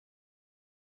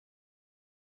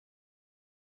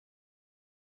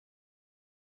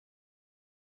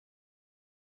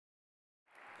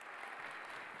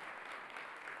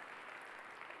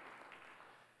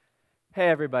Hey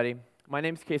everybody, my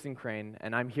name's Cason Crane,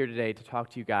 and I'm here today to talk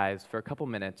to you guys for a couple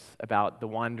minutes about the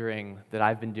wandering that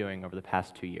I've been doing over the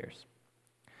past 2 years.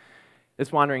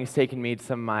 This wandering has taken me to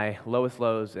some of my lowest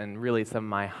lows and really some of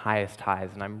my highest highs,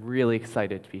 and I'm really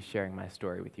excited to be sharing my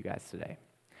story with you guys today.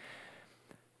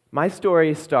 My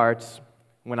story starts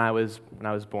when I was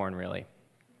born, really.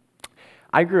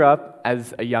 I grew up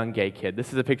as a young gay kid.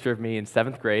 This is a picture of me in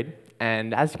 7th grade,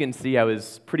 and as you can see, I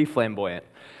was pretty flamboyant.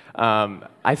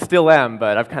 I still am,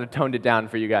 but I've kind of toned it down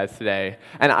for you guys today.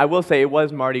 And I will say it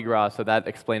was Mardi Gras, so that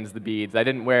explains the beads. I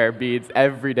didn't wear beads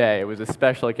every day. It was a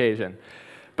special occasion.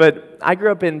 But I grew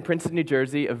up in Princeton, New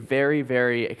Jersey, a very,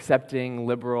 very accepting,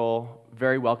 liberal,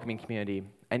 very welcoming community.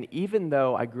 And even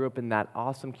though I grew up in that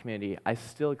awesome community, I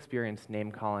still experienced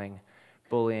name-calling,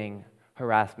 bullying,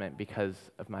 harassment because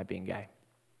of my being gay.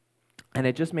 And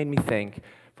it just made me think,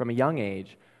 from a young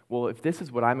age, well, if this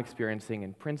is what I'm experiencing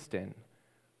in Princeton,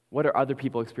 what are other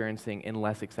people experiencing in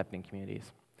less accepting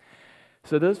communities?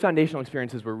 So those foundational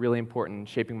experiences were really important in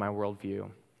shaping my worldview.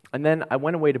 And then I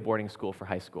went away to boarding school for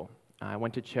high school. I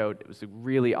went to Choate. It was a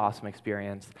really awesome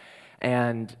experience.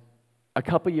 And a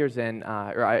couple years in,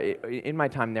 in my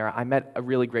time there, I met a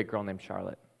really great girl named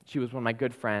Charlotte. She was one of my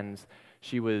good friends.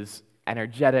 She was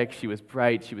energetic, she was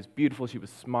bright, she was beautiful, she was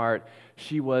smart.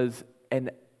 She was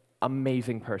an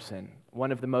amazing person,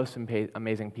 one of the most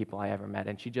amazing people I ever met,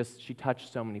 and she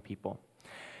touched so many people.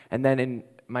 And then in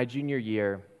my junior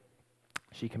year,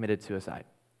 she committed suicide.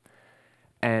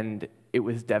 And it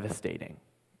was devastating.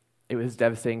 It was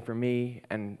devastating for me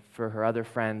and for her other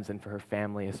friends and for her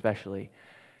family especially.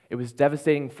 It was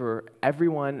devastating for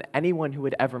anyone who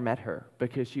had ever met her,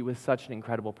 because she was such an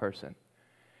incredible person.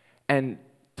 And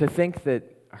to think that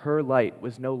her light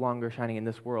was no longer shining in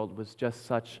this world was just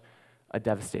such a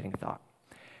devastating thought.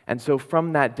 And so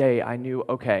from that day, I knew,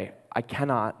 okay, I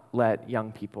cannot let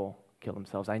young people kill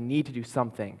themselves. I need to do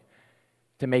something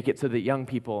to make it so that young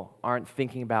people aren't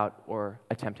thinking about or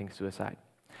attempting suicide.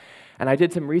 And I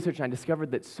did some research, and I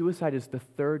discovered that suicide is the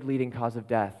third leading cause of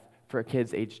death for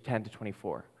kids aged 10 to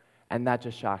 24. And that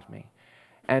just shocked me.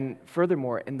 And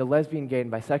furthermore, in the lesbian, gay, and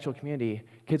bisexual community,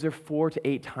 kids are 4 to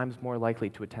 8 times more likely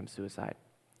to attempt suicide.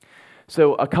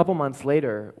 So a couple months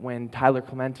later, when Tyler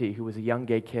Clementi, who was a young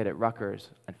gay kid at Rutgers,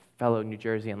 a fellow New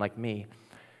Jerseyan like me,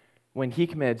 when he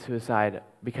committed suicide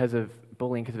because of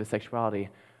bullying because of his sexuality,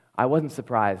 I wasn't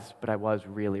surprised, but I was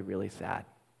really, really sad.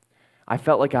 I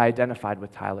felt like I identified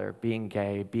with Tyler, being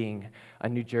gay, being a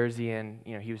New Jerseyan.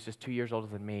 You know, he was just 2 years older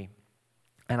than me.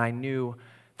 And I knew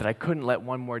that I couldn't let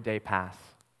one more day pass.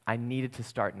 I needed to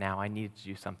start now. I needed to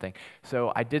do something.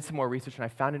 So I did some more research, and I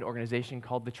found an organization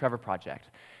called the Trevor Project.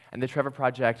 And the Trevor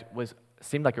Project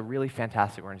seemed like a really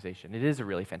fantastic organization. It is a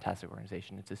really fantastic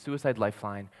organization. It's a suicide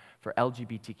lifeline for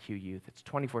LGBTQ youth. It's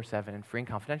 24/7 and free and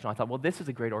confidential. I thought, well, this is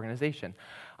a great organization.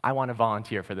 I want to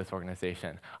volunteer for this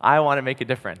organization. I want to make a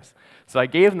difference. So I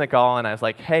gave them the call, and I was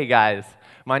like, hey, guys,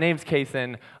 my name's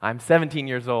Cason. I'm 17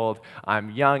 years old.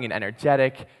 I'm young and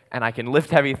energetic, and I can lift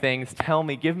heavy things. Tell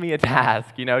me, give me a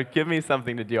task, give me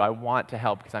something to do. I want to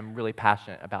help because I'm really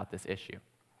passionate about this issue.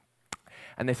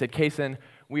 And they said, Cason,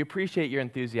 we appreciate your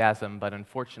enthusiasm, but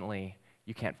unfortunately,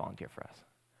 you can't volunteer for us.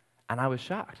 And I was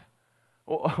shocked.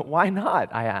 Well, why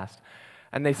not? I asked.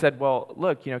 And they said, well,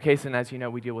 look, Cason, as you know,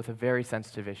 we deal with a very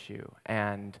sensitive issue,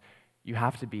 and you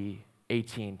have to be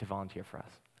 18 to volunteer for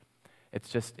us. It's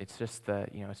just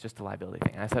the liability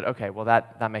thing. And I said, okay, well,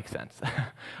 that makes sense.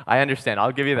 I understand.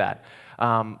 I'll give you that.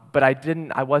 But I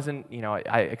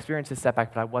experienced a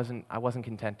setback, but I wasn't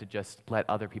content to just let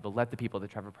the people of the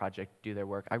Trevor Project do their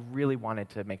work. I really wanted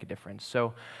to make a difference.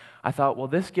 So I thought, well,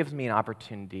 this gives me an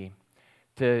opportunity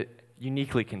to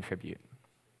uniquely contribute,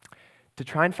 to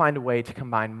try and find a way to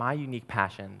combine my unique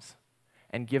passions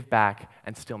and give back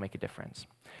and still make a difference.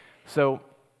 So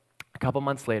a couple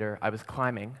months later, I was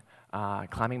climbing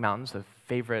mountains, a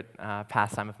favorite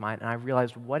pastime of mine, and I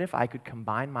realized, what if I could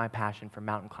combine my passion for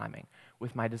mountain climbing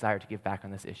with my desire to give back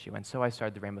on this issue? And so I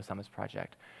started the Rainbow Summits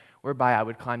Project, whereby I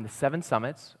would climb the 7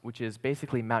 summits, which is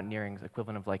basically mountaineering's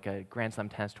equivalent of like a Grand Slam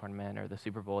tennis tournament or the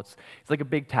Super Bowl. It's like a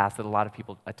big task that a lot of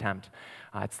people attempt.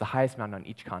 It's the highest mountain on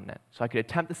each continent. So I could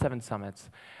attempt the 7 summits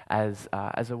as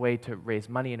a way to raise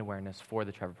money and awareness for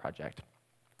the Trevor Project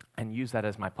and use that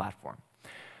as my platform.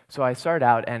 So I started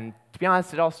out, and to be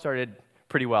honest, it all started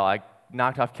pretty well. I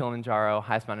knocked off Kilimanjaro,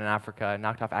 highest mountain in Africa,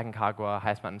 knocked off Aconcagua,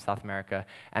 highest mountain in South America,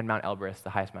 and Mount Everest,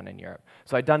 the highest mountain in Europe.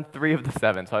 So I'd done 3 of the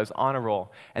 7, so I was on a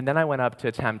roll. And then I went up to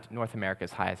attempt North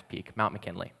America's highest peak, Mount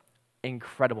McKinley.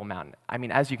 incredible mountain. I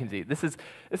mean, as you can see, this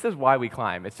is why we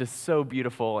climb. It's just so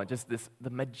beautiful, and just the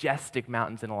majestic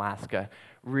mountains in Alaska,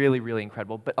 really, really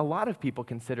incredible. But a lot of people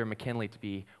consider McKinley to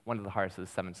be one of the hardest of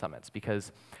the 7 summits,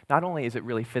 because not only is it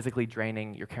really physically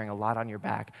draining, you're carrying a lot on your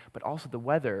back, but also the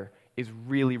weather is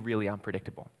really, really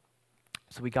unpredictable.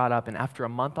 So we got up, and after a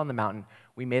month on the mountain,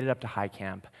 we made it up to high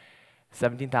camp,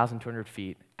 17,200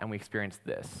 feet, and we experienced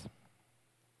this.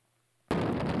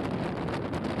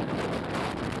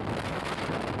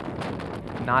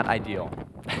 Not ideal.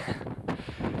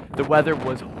 The weather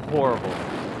was horrible.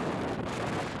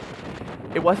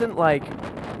 It wasn't like,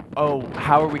 oh,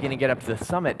 how are we going to get up to the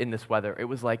summit in this weather? It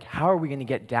was like, how are we going to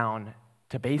get down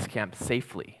to base camp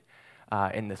safely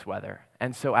in this weather?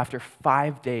 And so after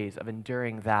 5 days of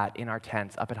enduring that in our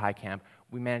tents up at high camp,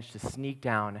 we managed to sneak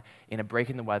down in a break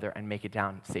in the weather and make it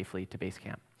down safely to base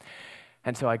camp.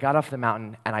 And so I got off the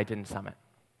mountain, and I didn't summit.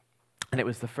 And it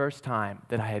was the first time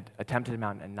that I had attempted a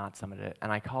mountain and not summited it.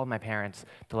 And I called my parents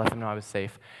to let them know I was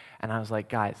safe. And I was like,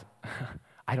 guys,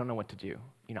 I don't know what to do.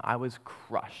 You know, I was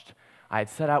crushed. I had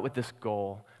set out with this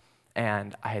goal,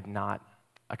 and I had not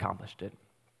accomplished it.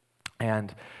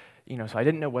 And, you know, so I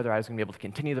didn't know whether I was going to be able to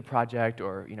continue the project,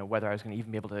 or, you know, whether I was going to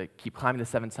even be able to keep climbing the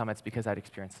 7 summits, because I'd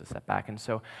experienced a setback. And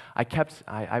so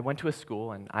I went to a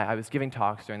school, and I was giving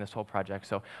talks during this whole project.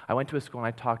 So I went to a school, and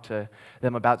I talked to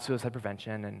them about suicide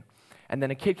prevention. And then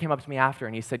a kid came up to me after,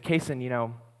 and he said, Cason, you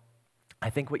know, I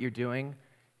think what you're doing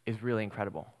is really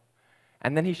incredible.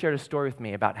 And then he shared a story with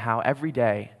me about how every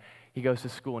day he goes to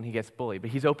school and he gets bullied.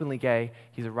 But he's openly gay.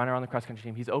 He's a runner on the cross-country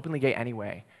team. He's openly gay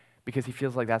anyway, because he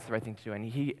feels like that's the right thing to do. And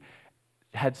he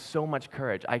had so much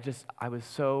courage. I was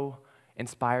so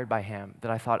inspired by him that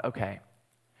I thought, okay,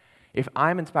 if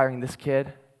I'm inspiring this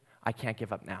kid, I can't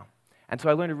give up now. And so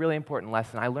I learned a really important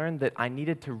lesson. I learned that I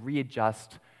needed to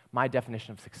readjust my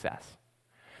definition of success.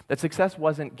 That success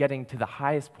wasn't getting to the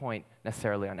highest point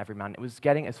necessarily on every mountain. It was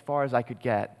getting as far as I could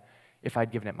get if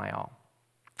I'd given it my all.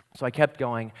 So I kept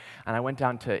going, and I went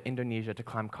down to Indonesia to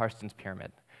climb Karsten's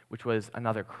Pyramid, which was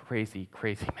another crazy,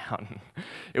 crazy mountain.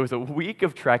 It was a week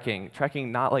of trekking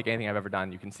not like anything I've ever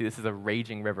done. You can see this is a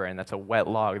raging river, and that's a wet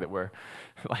log that we're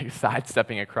like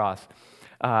sidestepping across.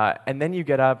 And then you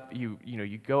get up, you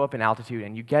go up in altitude,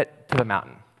 and you get to the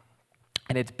mountain.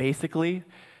 And it's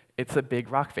a big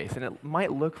rock face, and it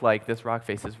might look like this rock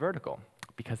face is vertical,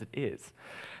 because it is.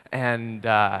 And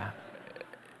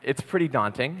it's pretty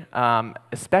daunting,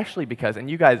 especially because, and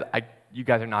you guys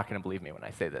are not going to believe me when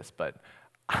I say this, but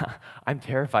I'm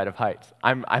terrified of heights.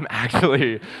 I'm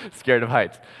actually scared of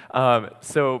heights.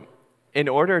 So in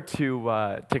order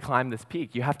to climb this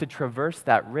peak, you have to traverse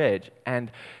that ridge,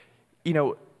 and you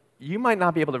know, you might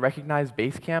not be able to recognize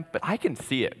base camp, but I can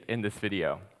see it in this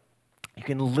video. You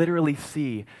can literally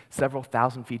see several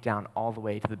thousand feet down all the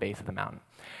way to the base of the mountain.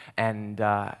 And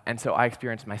so I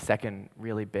experienced my second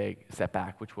really big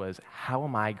setback, which was, how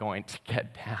am I going to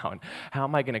get down? How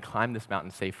am I going to climb this mountain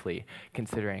safely,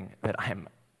 considering that I'm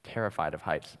terrified of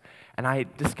heights? And I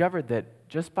discovered that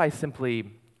just by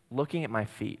simply looking at my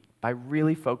feet, by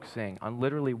really focusing on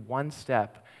literally one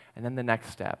step and then the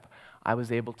next step, I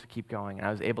was able to keep going, and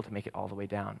I was able to make it all the way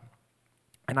down.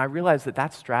 And I realized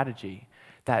that strategy,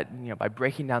 that, you know, by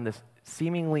breaking down this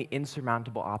seemingly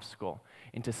insurmountable obstacle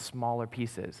into smaller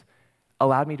pieces,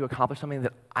 allowed me to accomplish something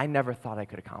that I never thought I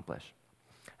could accomplish.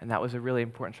 And that was a really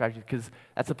important strategy, because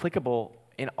that's applicable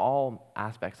in all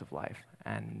aspects of life.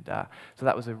 And so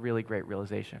that was a really great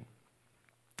realization.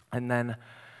 And then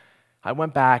I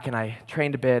went back and I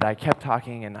trained a bit. I kept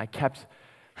talking, and I kept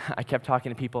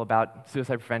talking to people about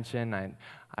suicide prevention.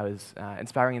 I was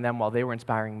inspiring them while they were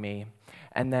inspiring me.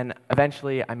 And then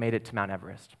eventually I made it to Mount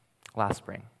Everest last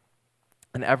spring.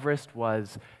 And Everest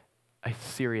was a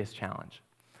serious challenge.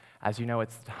 As you know,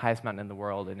 it's the highest mountain in the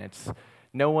world, and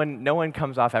no one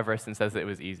comes off Everest and says that it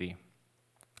was easy.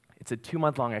 It's a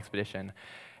 2-month-long expedition,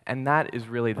 and that is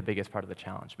really the biggest part of the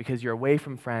challenge, because you're away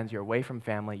from friends, you're away from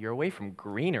family, you're away from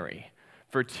greenery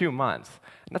for 2 months.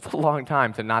 And that's a long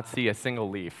time to not see a single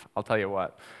leaf, I'll tell you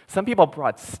what. Some people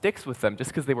brought sticks with them just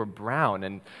because they were brown,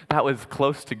 and that was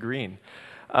close to green.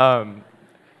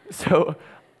 So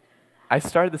I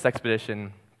started this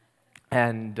expedition,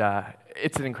 and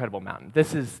it's an incredible mountain.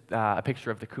 This is a picture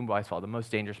of the Khumbu Icefall, the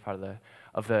most dangerous part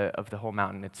of the whole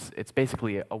mountain. It's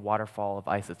basically a waterfall of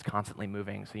ice that's constantly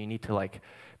moving, so you need to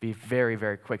be very,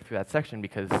 very quick through that section,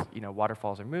 because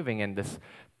waterfalls are moving, and this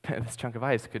chunk of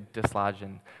ice could dislodge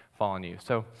and fall on you.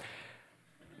 So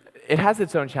it has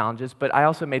its own challenges, but I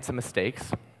also made some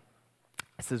mistakes.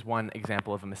 This is one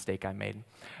example of a mistake I made,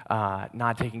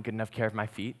 not taking good enough care of my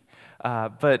feet.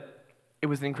 But it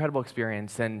was an incredible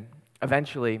experience, and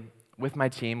eventually, with my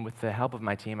team, with the help of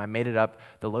my team, I made it up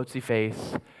the Lhotse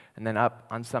face and then up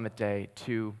on summit day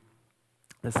to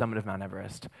the summit of Mount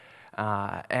Everest.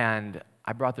 And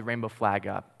I brought the rainbow flag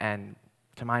up, and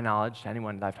to my knowledge, to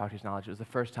anyone that I've talked to's knowledge, it was the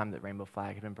first time that rainbow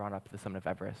flag had been brought up to the summit of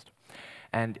Everest.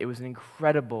 And it was an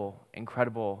incredible,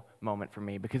 incredible moment for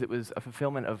me because it was a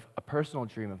fulfillment of a personal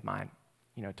dream of mine,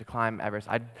 to climb Everest.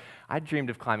 I'd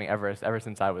dreamed of climbing Everest ever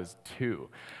since I was 2.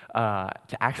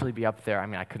 To actually be up there,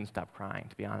 I couldn't stop crying,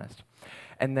 to be honest.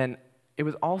 And then it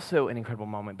was also an incredible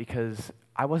moment because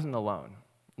I wasn't alone.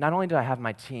 Not only did I have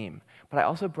my team, but I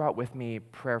also brought with me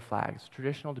prayer flags,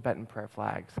 traditional Tibetan prayer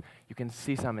flags. You can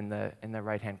see some in the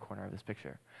right-hand corner of this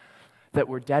picture, that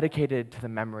were dedicated to the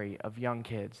memory of young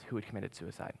kids who had committed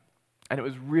suicide. And it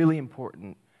was really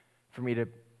important for me to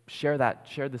share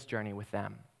this journey with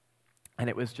them. And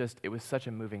it was such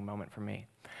a moving moment for me.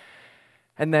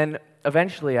 And then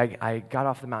eventually I got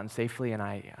off the mountain safely, and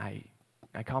I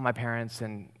called my parents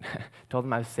and told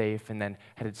them I was safe, and then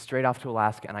headed straight off to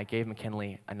Alaska, and I gave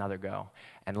McKinley another go.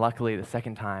 And luckily, the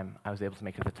second time, I was able to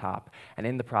make it to the top, and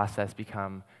in the process,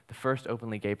 become the first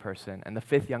openly gay person and the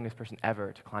 5th youngest person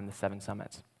ever to climb the 7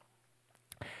 summits.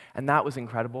 And that was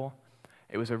incredible.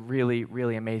 It was a really,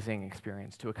 really amazing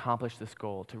experience to accomplish this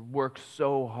goal, to work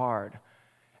so hard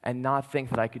and not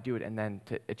think that I could do it and then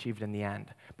to achieve it in the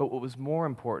end. But what was more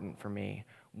important for me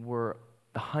were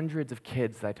the hundreds of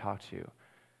kids that I talked to,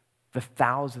 the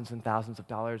thousands and thousands of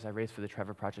dollars I raised for the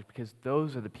Trevor Project, because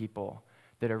those are the people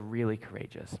that are really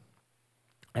courageous.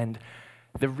 And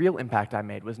the real impact I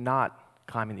made was not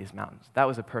climbing these mountains. That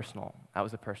was a personal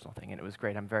thing, and it was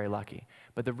great. I'm very lucky.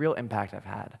 But the real impact I've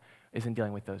had is in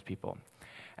dealing with those people.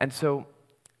 And so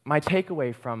my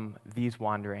takeaway from these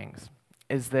wanderings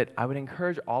is that I would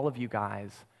encourage all of you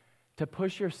guys to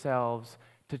push yourselves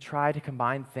to try to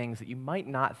combine things that you might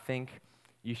not think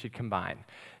you should combine.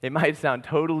 It might sound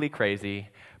totally crazy,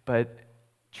 but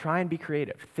try and be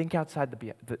creative. Think outside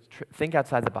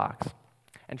the box,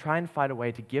 and try and find a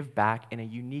way to give back in a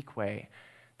unique way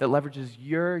that leverages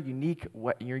your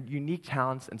unique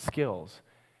talents and skills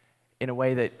in a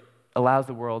way that allows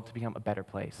the world to become a better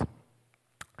place.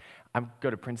 I go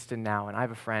to Princeton now, and I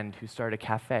have a friend who started a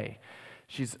cafe.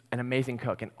 She's an amazing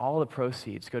cook, and all the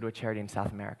proceeds go to a charity in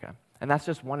South America. And that's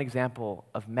just one example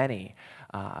of many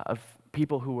of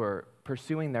people who are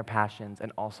pursuing their passions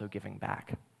and also giving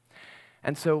back.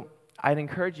 And so I'd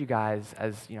encourage you guys,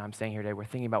 as I'm saying here today, we're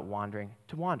thinking about wandering,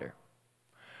 to wander.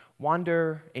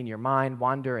 Wander in your mind,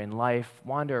 wander in life,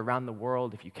 wander around the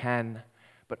world if you can,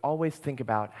 but always think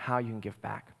about how you can give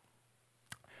back.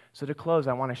 So to close,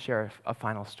 I want to share a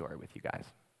final story with you guys.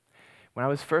 When I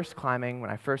was first climbing, when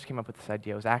I first came up with this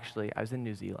idea, I was in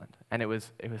New Zealand, and it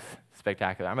was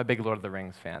spectacular. I'm a big Lord of the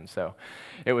Rings fan, so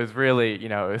it was really, it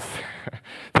was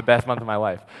the best month of my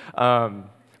life.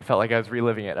 Felt like I was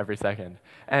reliving it every second.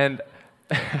 And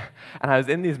I was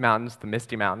in these mountains, the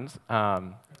Misty Mountains,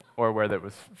 or where that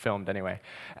was filmed anyway,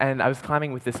 and I was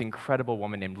climbing with this incredible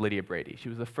woman named Lydia Brady. She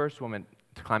was the first woman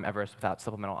to climb Everest without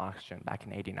supplemental oxygen back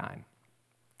in '89.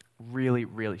 Really,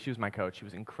 really, she was my coach. She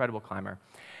was an incredible climber.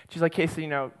 She's like, Casey,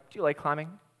 do you like climbing?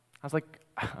 I was like,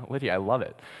 Lydia, I love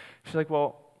it. She's like,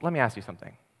 well, let me ask you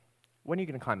something. When are you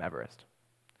going to climb Everest?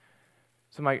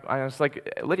 So I was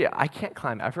like, Lydia, I can't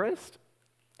climb Everest?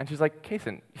 And she's like,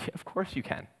 Cason, of course you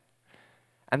can.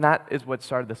 And that is what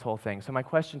started this whole thing. So my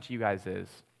question to you guys is,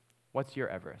 what's your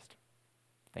Everest?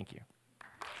 Thank you.